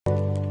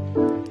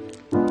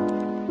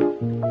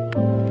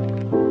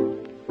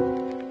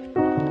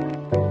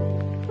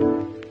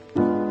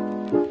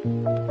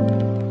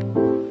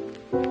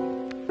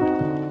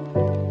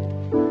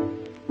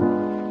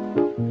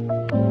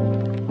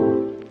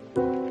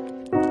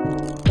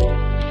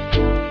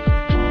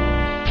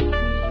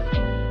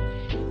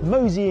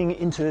moseying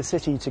into the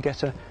city to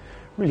get a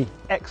really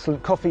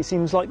excellent coffee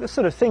seems like the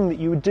sort of thing that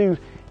you would do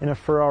in a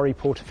Ferrari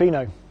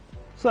Portofino.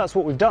 So that's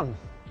what we've done.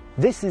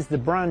 This is the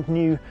brand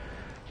new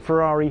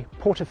Ferrari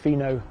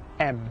Portofino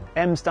M,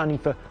 M standing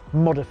for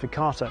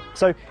modificata.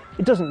 So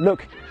it doesn't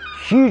look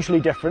hugely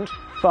different,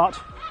 but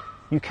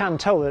you can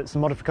tell that it's a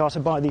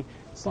modificata by the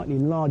slightly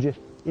larger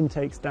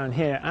intakes down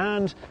here,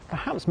 and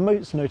perhaps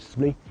most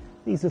noticeably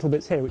these little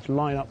bits here which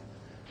line up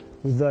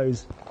with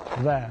those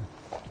there.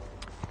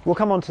 We'll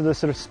come on to the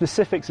sort of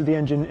specifics of the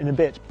engine in a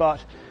bit,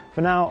 but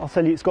for now I'll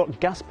tell you it's got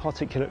gas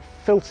particulate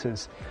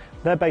filters.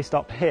 They're based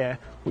up here,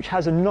 which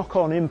has a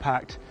knock-on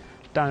impact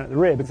down at the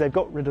rear because they've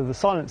got rid of the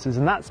silencers,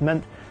 and that's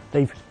meant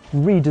they've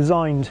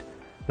redesigned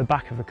the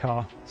back of the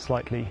car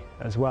slightly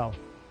as well.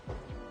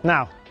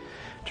 Now,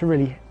 to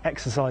really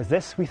exercise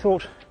this, we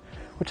thought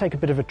we'd take a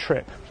bit of a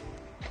trip.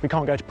 We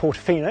can't go to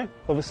Portofino,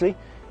 obviously,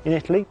 in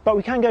Italy, but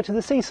we can go to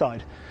the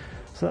seaside.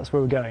 So that's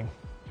where we're going.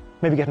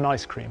 Maybe get an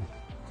ice cream.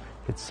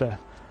 It's then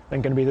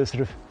going to be the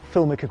sort of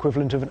filmic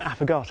equivalent of an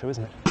affogato,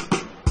 isn't it?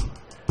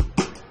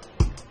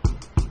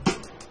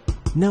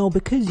 Now,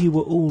 because you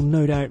were all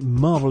no doubt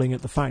marvelling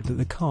at the fact that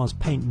the car's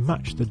paint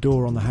matched the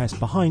door on the house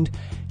behind,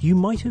 you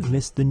might have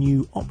missed the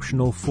new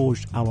optional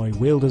forged alloy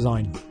wheel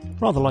design.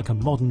 Rather like a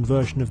modern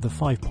version of the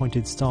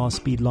 5-pointed star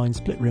Speedline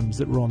split rims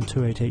that were on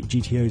 288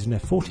 GTOs and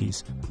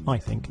F40s, I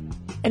think.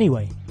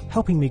 Anyway,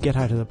 helping me get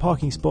out of the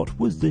parking spot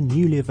was the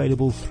newly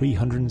available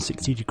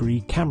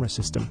 360-degree camera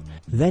system.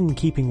 Then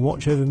keeping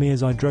watch over me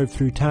as I drove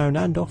through town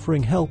and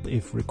offering help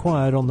if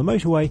required on the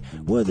motorway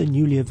were the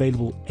newly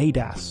available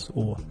ADAS,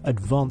 or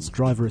Advanced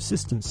Driver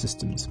Assistance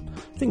Systems.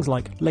 Things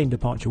like lane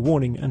departure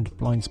warning and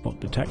blind spot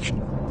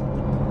detection.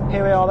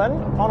 Here we are then,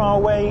 on our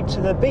way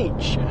to the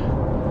beach.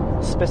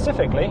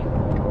 Specifically,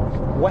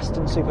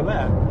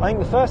 Weston-super-Mare. I think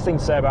the first thing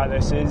to say about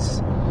this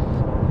is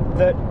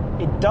that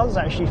it does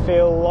actually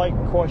feel like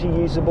quite a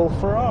usable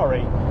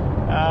Ferrari.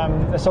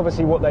 That's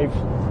obviously what they've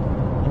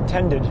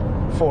intended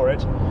for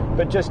it,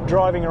 but just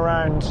driving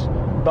around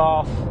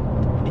Bath,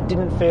 it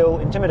didn't feel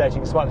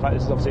intimidating, despite the fact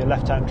this is obviously a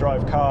left-hand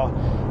drive car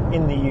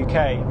in the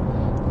UK.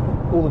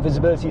 All the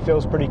visibility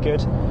feels pretty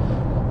good.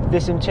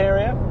 This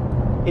interior,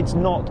 it's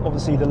not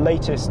obviously the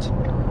latest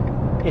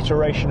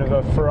iteration of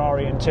a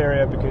Ferrari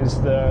interior,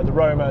 because the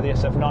Roma, the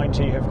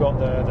SF90 have got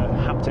the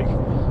haptic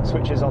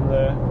switches on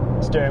the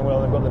steering wheel,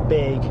 they've got the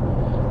big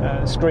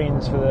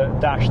screens for the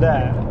dash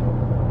there.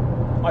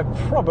 I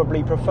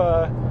probably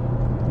prefer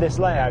this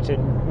layout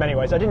in many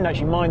ways. I didn't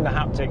actually mind the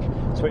haptic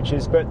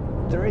switches, but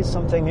there is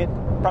something,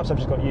 perhaps I've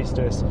just got used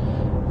to this.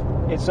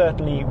 It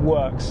certainly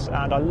works,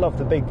 and I love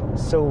the big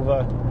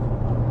silver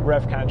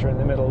rev counter in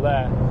the middle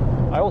there.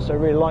 I also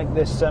really like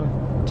this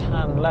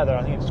tan leather,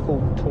 I think it's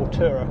called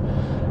Tortura,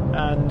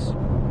 and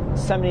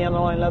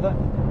semi-aniline leather.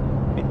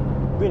 It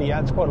really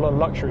adds quite a lot of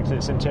luxury to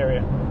this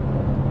interior.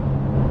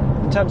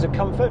 In terms of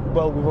comfort,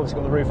 well, we've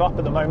obviously got the roof up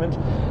at the moment,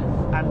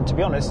 and to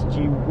be honest,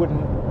 you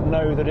wouldn't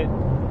know that it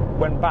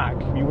went back.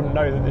 You wouldn't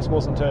know that this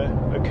wasn't a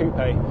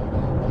coupe.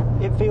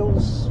 It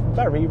feels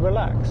very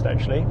relaxed,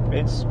 actually.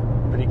 It's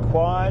pretty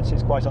quiet,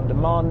 it's quite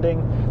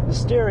undemanding. The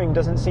steering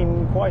doesn't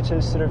seem quite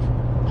as sort of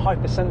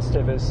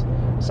hypersensitive as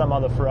some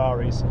other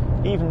Ferraris.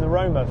 Even the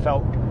Roma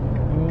felt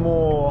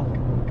more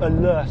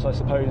alert, I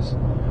suppose,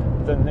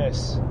 than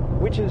this,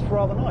 which is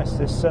rather nice.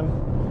 This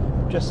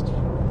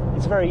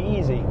it's very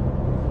easy.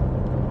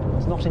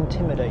 It's not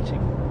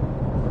intimidating.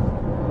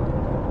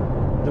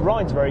 The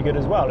ride's very good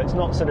as well. It's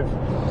not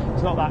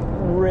that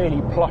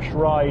really plush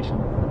ride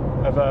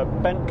of a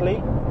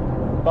Bentley,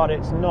 but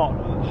it's not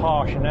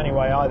harsh in any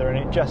way either, and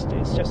it just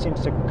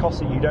seems to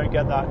cosset you. You don't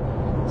get that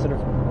sort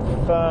of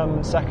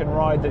firm second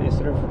ride that is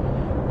sort of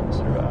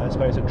I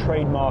suppose a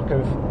trademark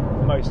of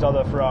most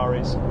other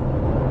Ferraris.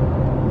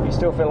 You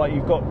still feel like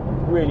you've got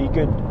really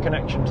good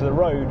connection to the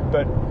road,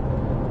 but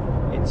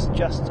it's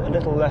just a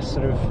little less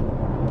firm,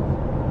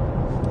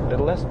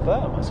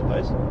 I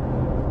suppose.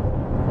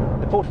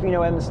 The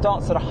Portofino M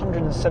starts at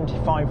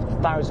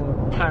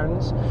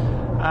 £175,000,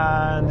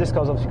 and this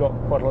car's obviously got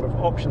quite a lot of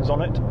options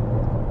on it,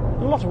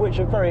 a lot of which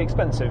are very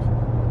expensive,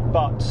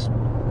 but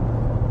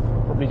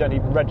probably don't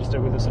even register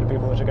with the sort of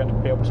people that are going to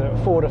be able to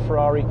afford a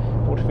Ferrari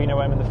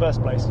Portofino M in the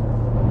first place.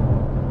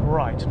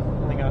 Right,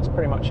 I think that's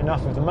pretty much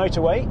enough of the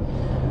motorway.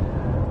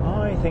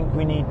 I think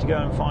we need to go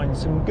and find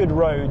some good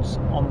roads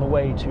on the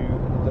way to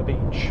the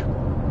beach.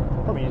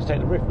 Probably need to take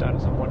the roof down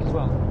at some point as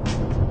well.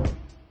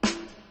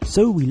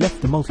 So we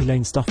left the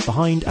multi-lane stuff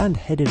behind and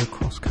headed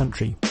across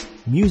country.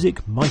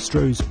 Music,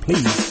 maestros,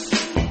 please.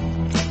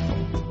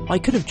 I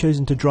could have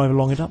chosen to drive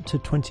along it up to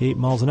 28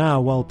 miles an hour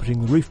while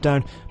putting the roof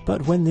down,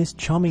 but when this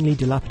charmingly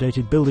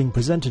dilapidated building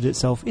presented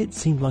itself, it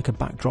seemed like a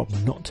backdrop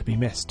not to be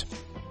missed.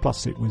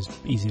 Plus it was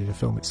easier to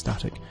film it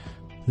static.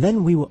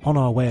 Then we were on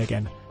our way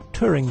again,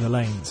 touring the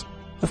lanes.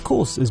 Of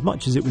course, as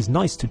much as it was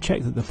nice to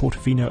check that the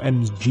Portofino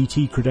M's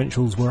GT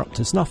credentials were up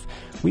to snuff,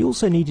 we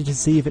also needed to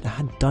see if it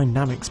had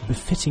dynamics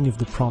befitting of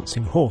the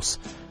prancing horse.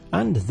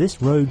 And this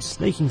road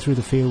snaking through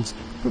the fields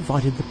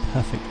provided the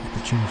perfect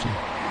opportunity.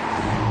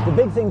 The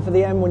big thing for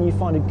the M when you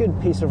find a good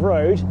piece of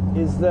road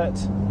is that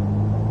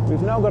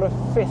we've now got a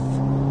fifth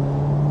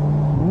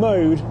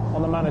mode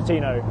on the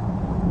Manettino.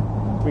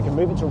 We can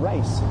move it to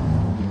race.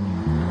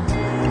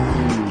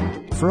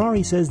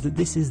 Ferrari says that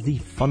this is the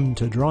fun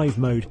to drive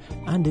mode,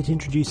 and it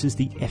introduces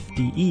the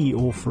FDE,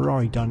 or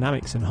Ferrari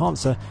Dynamics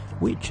Enhancer,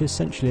 which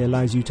essentially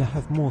allows you to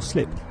have more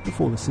slip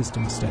before the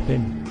systems step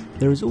in.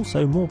 There is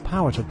also more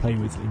power to play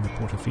with in the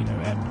Portofino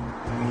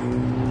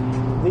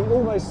M. The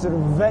almost sort of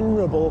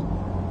venerable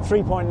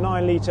 3.9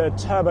 litre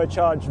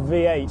turbocharged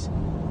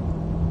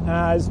V8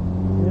 has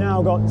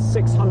now got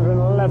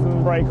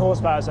 611 brake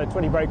horsepower, so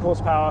 20 brake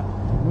horsepower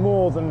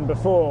more than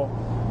before,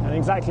 and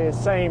exactly the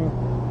same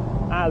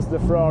as the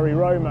Ferrari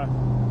Roma.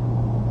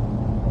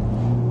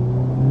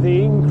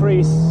 The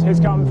increase has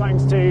come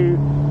thanks to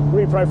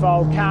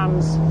reprofiled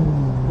cams,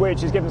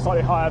 which has given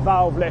slightly higher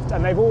valve lift,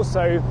 and they've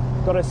also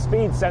got a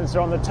speed sensor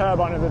on the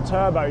turbine of the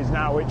turbos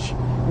now, which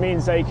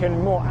means they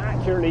can more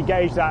accurately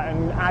gauge that,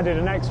 and added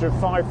an extra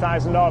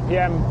 5,000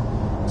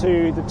 RPM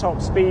to the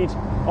top speed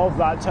of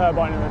that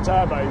turbine and the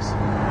turbos.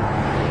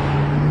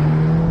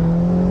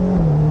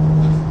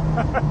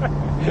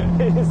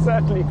 It is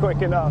certainly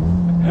quick enough.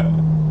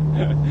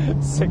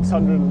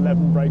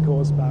 611 brake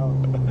horsepower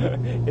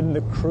in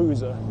the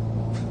cruiser.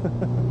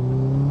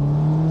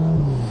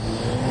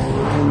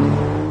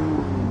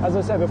 As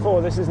I said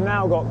before, this has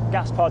now got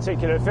gas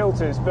particulate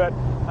filters, but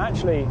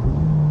actually, I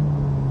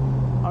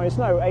mean, it's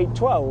no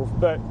 812,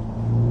 but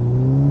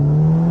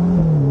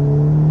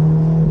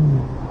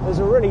there's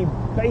a really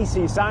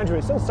bassy sound to it.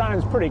 It still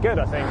sounds pretty good,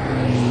 I think.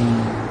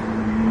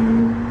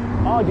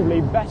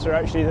 Arguably better,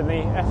 actually, than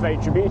the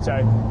F8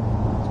 Tributo.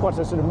 It's quite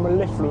a sort of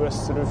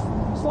mellifluous, sort of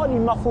slightly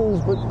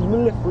muffled but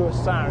mellifluous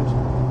sound.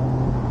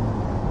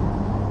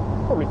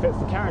 Probably fits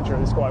the character of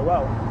this quite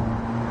well.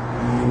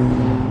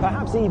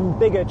 Perhaps the even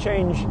bigger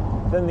change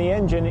than the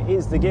engine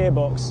is the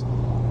gearbox,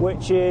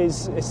 which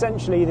is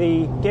essentially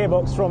the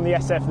gearbox from the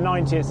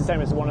SF90. It's the same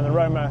as the one in the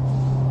Roma,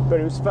 but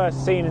it was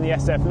first seen in the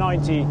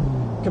SF90.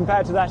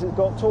 Compared to that, it's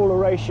got taller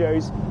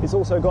ratios. It's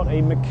also got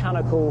a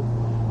mechanical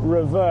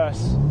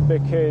reverse,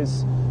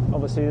 because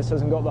obviously this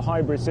hasn't got the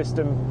hybrid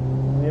system,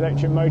 the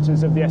electric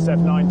motors of the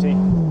SF90.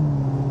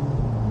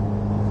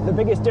 The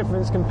biggest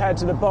difference compared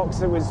to the box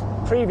that was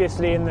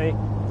previously in the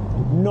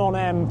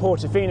non-M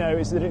Portofino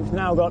is that it's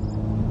now got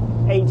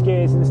 8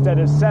 gears instead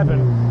of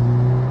 7.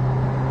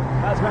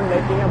 That's meant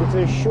they've been able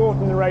to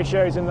shorten the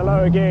ratios in the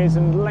lower gears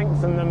and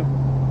lengthen them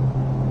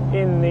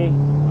in the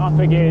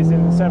upper gears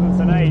in the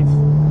 7th and 8th.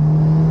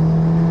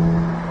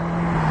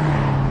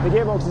 The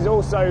gearbox is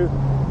also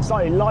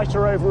slightly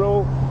lighter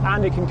overall,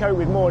 and it can cope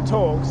with more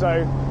torque,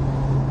 so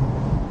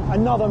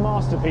another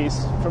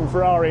masterpiece from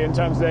Ferrari in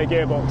terms of their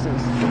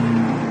gearboxes.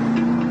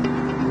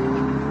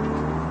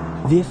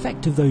 The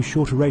effect of those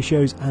shorter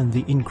ratios and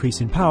the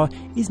increase in power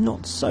is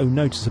not so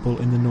noticeable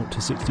in the 0 to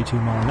 62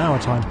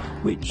 mph time,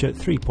 which at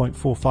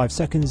 3.45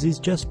 seconds is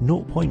just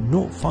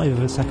 0.05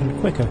 of a second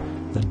quicker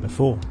than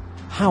before.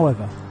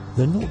 However,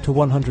 the 0 to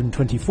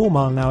 124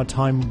 mph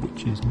time,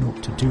 which is 0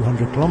 to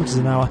 200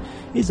 km/h,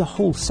 is a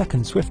whole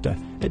second swifter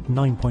at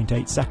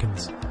 9.8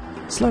 seconds.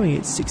 Slowing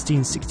its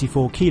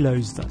 1664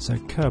 kilos, that's a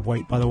curb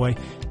weight by the way,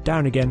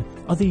 down again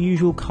are the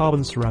usual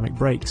carbon ceramic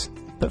brakes.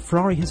 But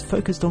Ferrari has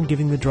focused on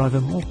giving the driver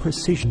more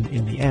precision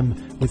in the M,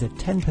 with a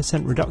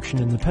 10% reduction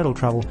in the pedal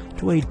travel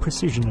to aid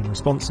precision and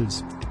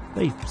responses.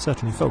 They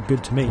certainly felt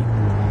good to me.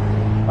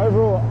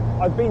 Overall,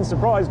 I've been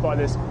surprised by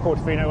this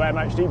Portofino M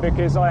actually,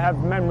 because I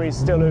have memories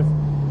still of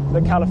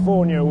the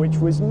California, which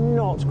was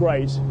not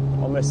great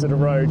on this sort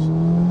of road.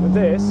 But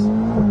this,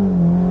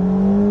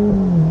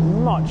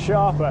 much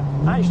sharper.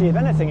 Actually, if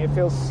anything, it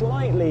feels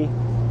slightly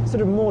sort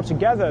of more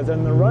together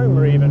than the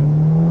Roma even.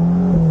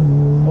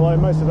 Although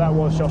most of that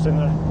was shot in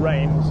the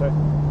rain, so.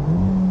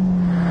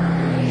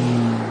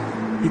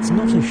 It's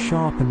not as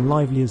sharp and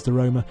lively as the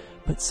Roma,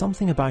 but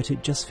something about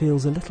it just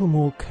feels a little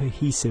more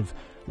cohesive,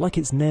 like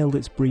it's nailed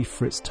its brief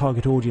for its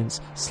target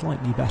audience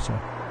slightly better.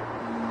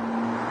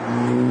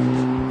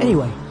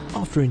 Anyway,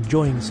 after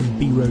enjoying some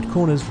B-road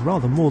corners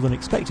rather more than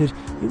expected,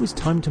 it was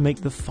time to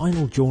make the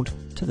final jaunt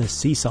to the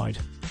seaside,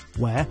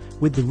 where,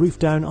 with the roof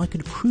down, I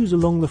could cruise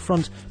along the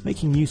front,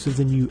 making use of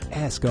the new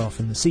air scarf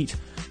in the seat,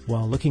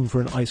 while looking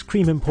for an ice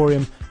cream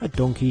emporium, a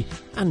donkey,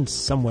 and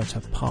somewhere to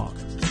park.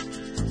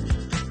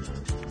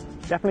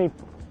 Definitely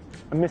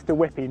a Mr.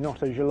 Whippy,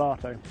 not a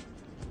gelato.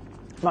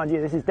 Mind you,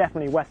 this is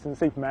definitely Western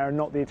Supermare and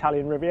not the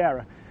Italian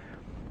Riviera.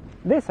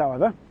 This,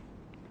 however,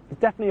 is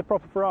definitely a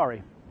proper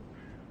Ferrari.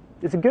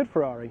 It's a good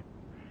Ferrari.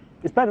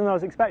 It's better than I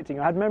was expecting.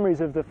 I had memories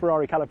of the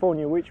Ferrari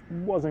California, which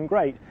wasn't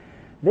great.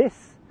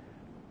 This,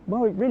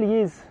 well, it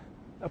really is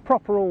a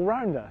proper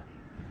all-rounder.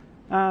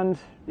 And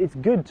it's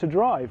good to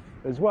drive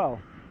as well.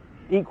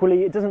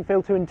 Equally, it doesn't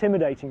feel too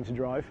intimidating to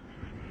drive.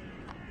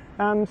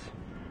 And,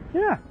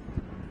 yeah,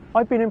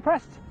 I've been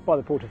impressed by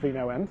the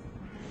Portofino M.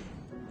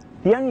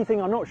 The only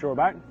thing I'm not sure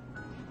about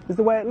is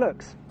the way it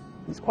looks.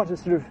 It's quite a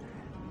sort of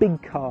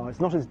big car. It's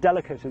not as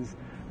delicate as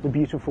the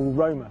beautiful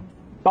Roma.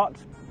 But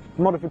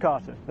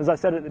modificata, as I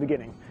said at the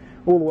beginning,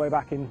 all the way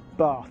back in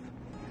Bath.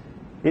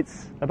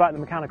 It's about the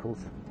mechanicals,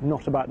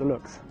 not about the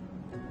looks.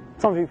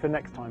 Something for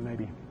next time,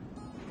 maybe.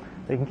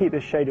 They can keep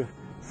this shade of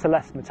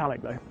Celeste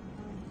metallic though.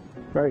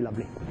 Very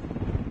lovely.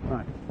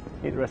 Right,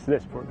 eat the rest of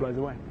this before it blows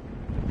away.